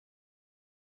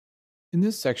In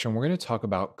this section, we're going to talk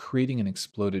about creating an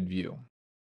exploded view.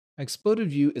 An exploded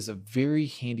view is a very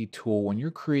handy tool when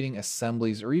you're creating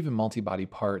assemblies or even multi-body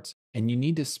parts and you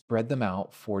need to spread them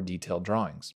out for detailed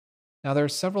drawings. Now, there are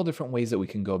several different ways that we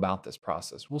can go about this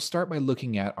process. We'll start by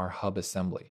looking at our hub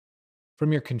assembly.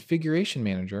 From your configuration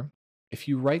manager, if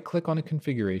you right-click on a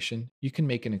configuration, you can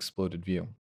make an exploded view.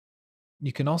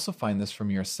 You can also find this from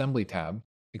your assembly tab,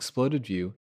 exploded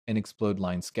view, and explode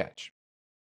line sketch.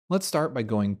 Let's start by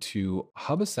going to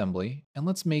Hub Assembly and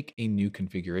let's make a new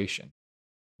configuration.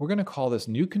 We're going to call this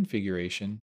new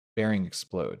configuration Bearing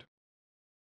Explode.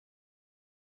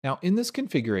 Now, in this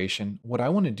configuration, what I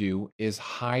want to do is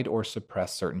hide or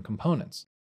suppress certain components.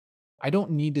 I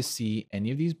don't need to see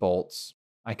any of these bolts.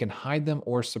 I can hide them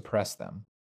or suppress them.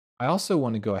 I also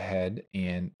want to go ahead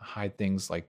and hide things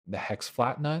like the hex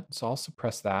flat nut, so I'll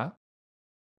suppress that.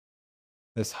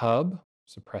 This hub,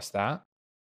 suppress that.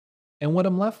 And what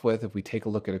I'm left with, if we take a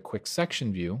look at a quick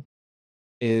section view,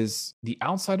 is the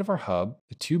outside of our hub,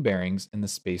 the two bearings, and the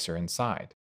spacer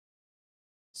inside.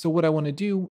 So what I want to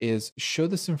do is show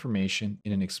this information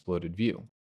in an exploded view.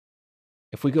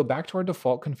 If we go back to our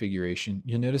default configuration,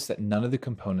 you'll notice that none of the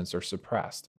components are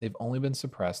suppressed. They've only been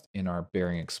suppressed in our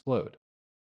bearing explode.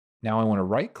 Now I want to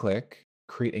right-click,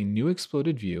 create a new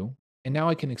exploded view, and now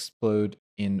I can explode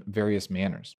in various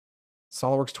manners.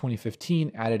 SolidWorks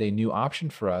 2015 added a new option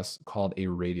for us called a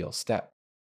Radial Step.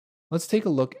 Let's take a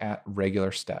look at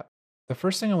Regular Step. The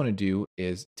first thing I want to do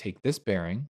is take this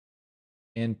bearing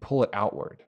and pull it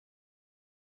outward.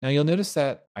 Now you'll notice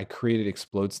that I created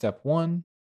Explode Step 1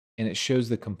 and it shows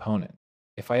the component.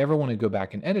 If I ever want to go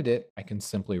back and edit it, I can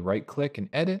simply right-click and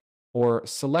edit or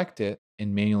select it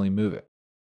and manually move it.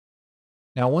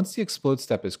 Now once the Explode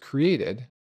Step is created,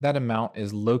 that amount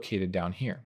is located down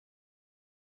here.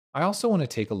 I also want to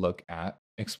take a look at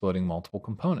exploding multiple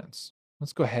components.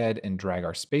 Let's go ahead and drag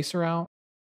our spacer out,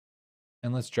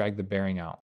 and let's drag the bearing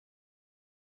out.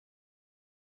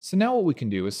 So now what we can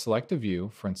do is select a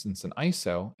view, for instance an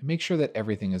ISO, and make sure that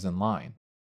everything is in line.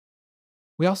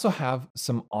 We also have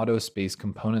some auto space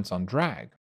components on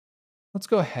drag. Let's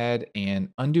go ahead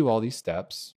and undo all these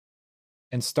steps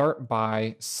and start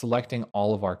by selecting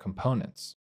all of our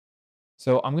components.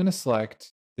 So I'm going to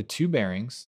select the two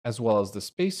bearings as well as the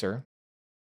spacer,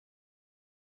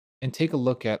 and take a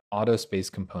look at auto space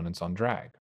components on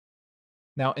drag.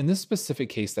 Now, in this specific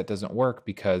case, that doesn't work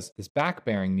because this back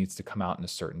bearing needs to come out in a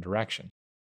certain direction.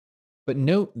 But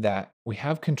note that we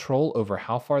have control over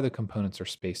how far the components are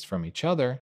spaced from each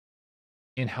other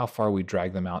and how far we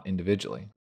drag them out individually.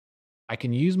 I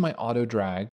can use my auto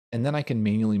drag and then I can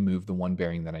manually move the one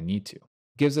bearing that I need to.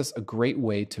 It gives us a great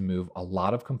way to move a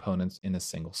lot of components in a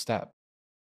single step.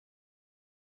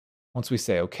 Once we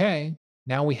say OK,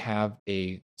 now we have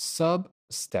a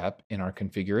sub-step in our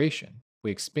configuration. If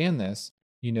we expand this,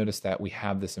 you notice that we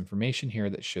have this information here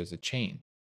that shows a chain.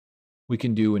 We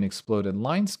can do an exploded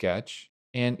line sketch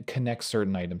and connect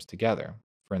certain items together.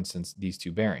 For instance, these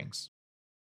two bearings.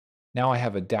 Now I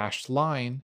have a dashed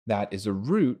line that is a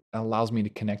route that allows me to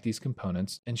connect these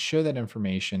components and show that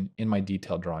information in my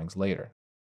detailed drawings later.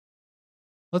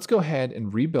 Let's go ahead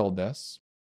and rebuild this.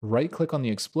 Right-click on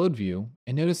the explode view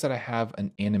and notice that I have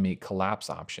an animate collapse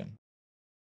option.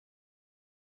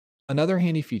 Another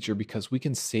handy feature because we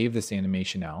can save this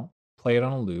animation out, play it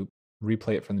on a loop,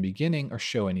 replay it from the beginning, or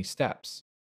show any steps.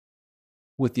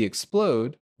 With the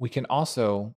explode, we can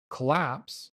also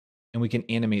collapse and we can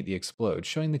animate the explode,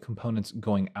 showing the components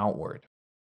going outward.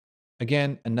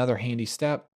 Again, another handy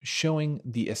step showing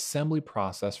the assembly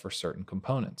process for certain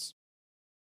components.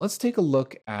 Let's take a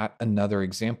look at another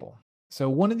example. So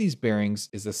one of these bearings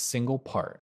is a single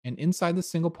part, and inside the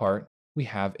single part, we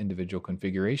have individual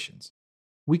configurations.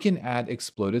 We can add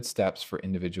exploded steps for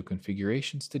individual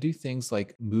configurations to do things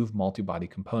like move multi-body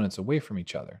components away from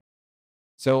each other.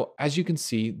 So as you can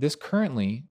see, this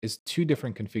currently is two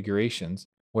different configurations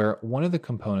where one of the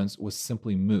components was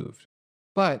simply moved.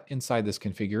 But inside this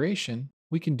configuration,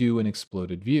 we can do an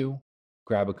exploded view,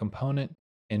 grab a component,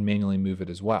 and manually move it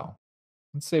as well.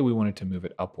 Let's say we wanted to move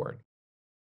it upward.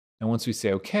 And once we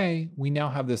say OK, we now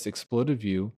have this exploded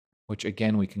view, which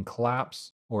again we can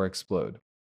collapse or explode.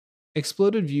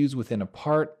 Exploded views within a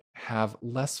part have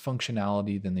less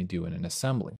functionality than they do in an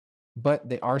assembly, but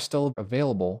they are still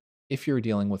available if you're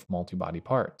dealing with multi-body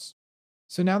parts.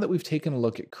 So now that we've taken a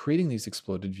look at creating these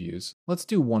exploded views, let's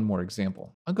do one more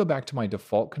example. I'll go back to my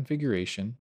default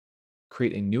configuration,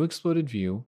 create a new exploded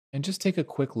view, and just take a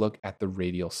quick look at the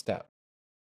radial step.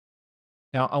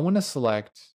 Now I want to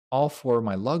select all four of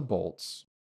my lug bolts,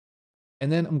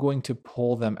 and then I'm going to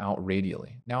pull them out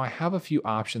radially. Now I have a few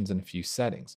options and a few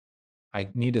settings. I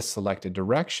need to select a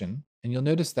direction, and you'll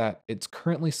notice that it's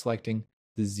currently selecting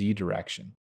the Z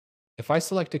direction. If I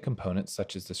select a component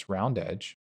such as this round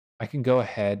edge, I can go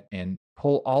ahead and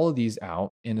pull all of these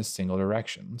out in a single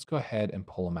direction. Let's go ahead and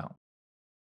pull them out.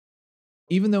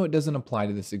 Even though it doesn't apply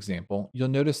to this example, you'll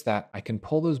notice that I can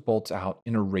pull those bolts out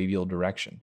in a radial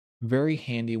direction. Very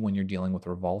handy when you're dealing with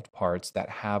revolved parts that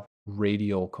have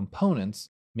radial components,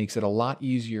 makes it a lot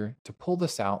easier to pull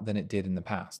this out than it did in the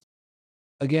past.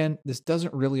 Again, this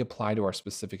doesn't really apply to our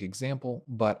specific example,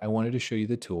 but I wanted to show you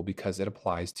the tool because it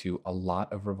applies to a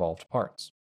lot of revolved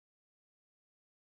parts.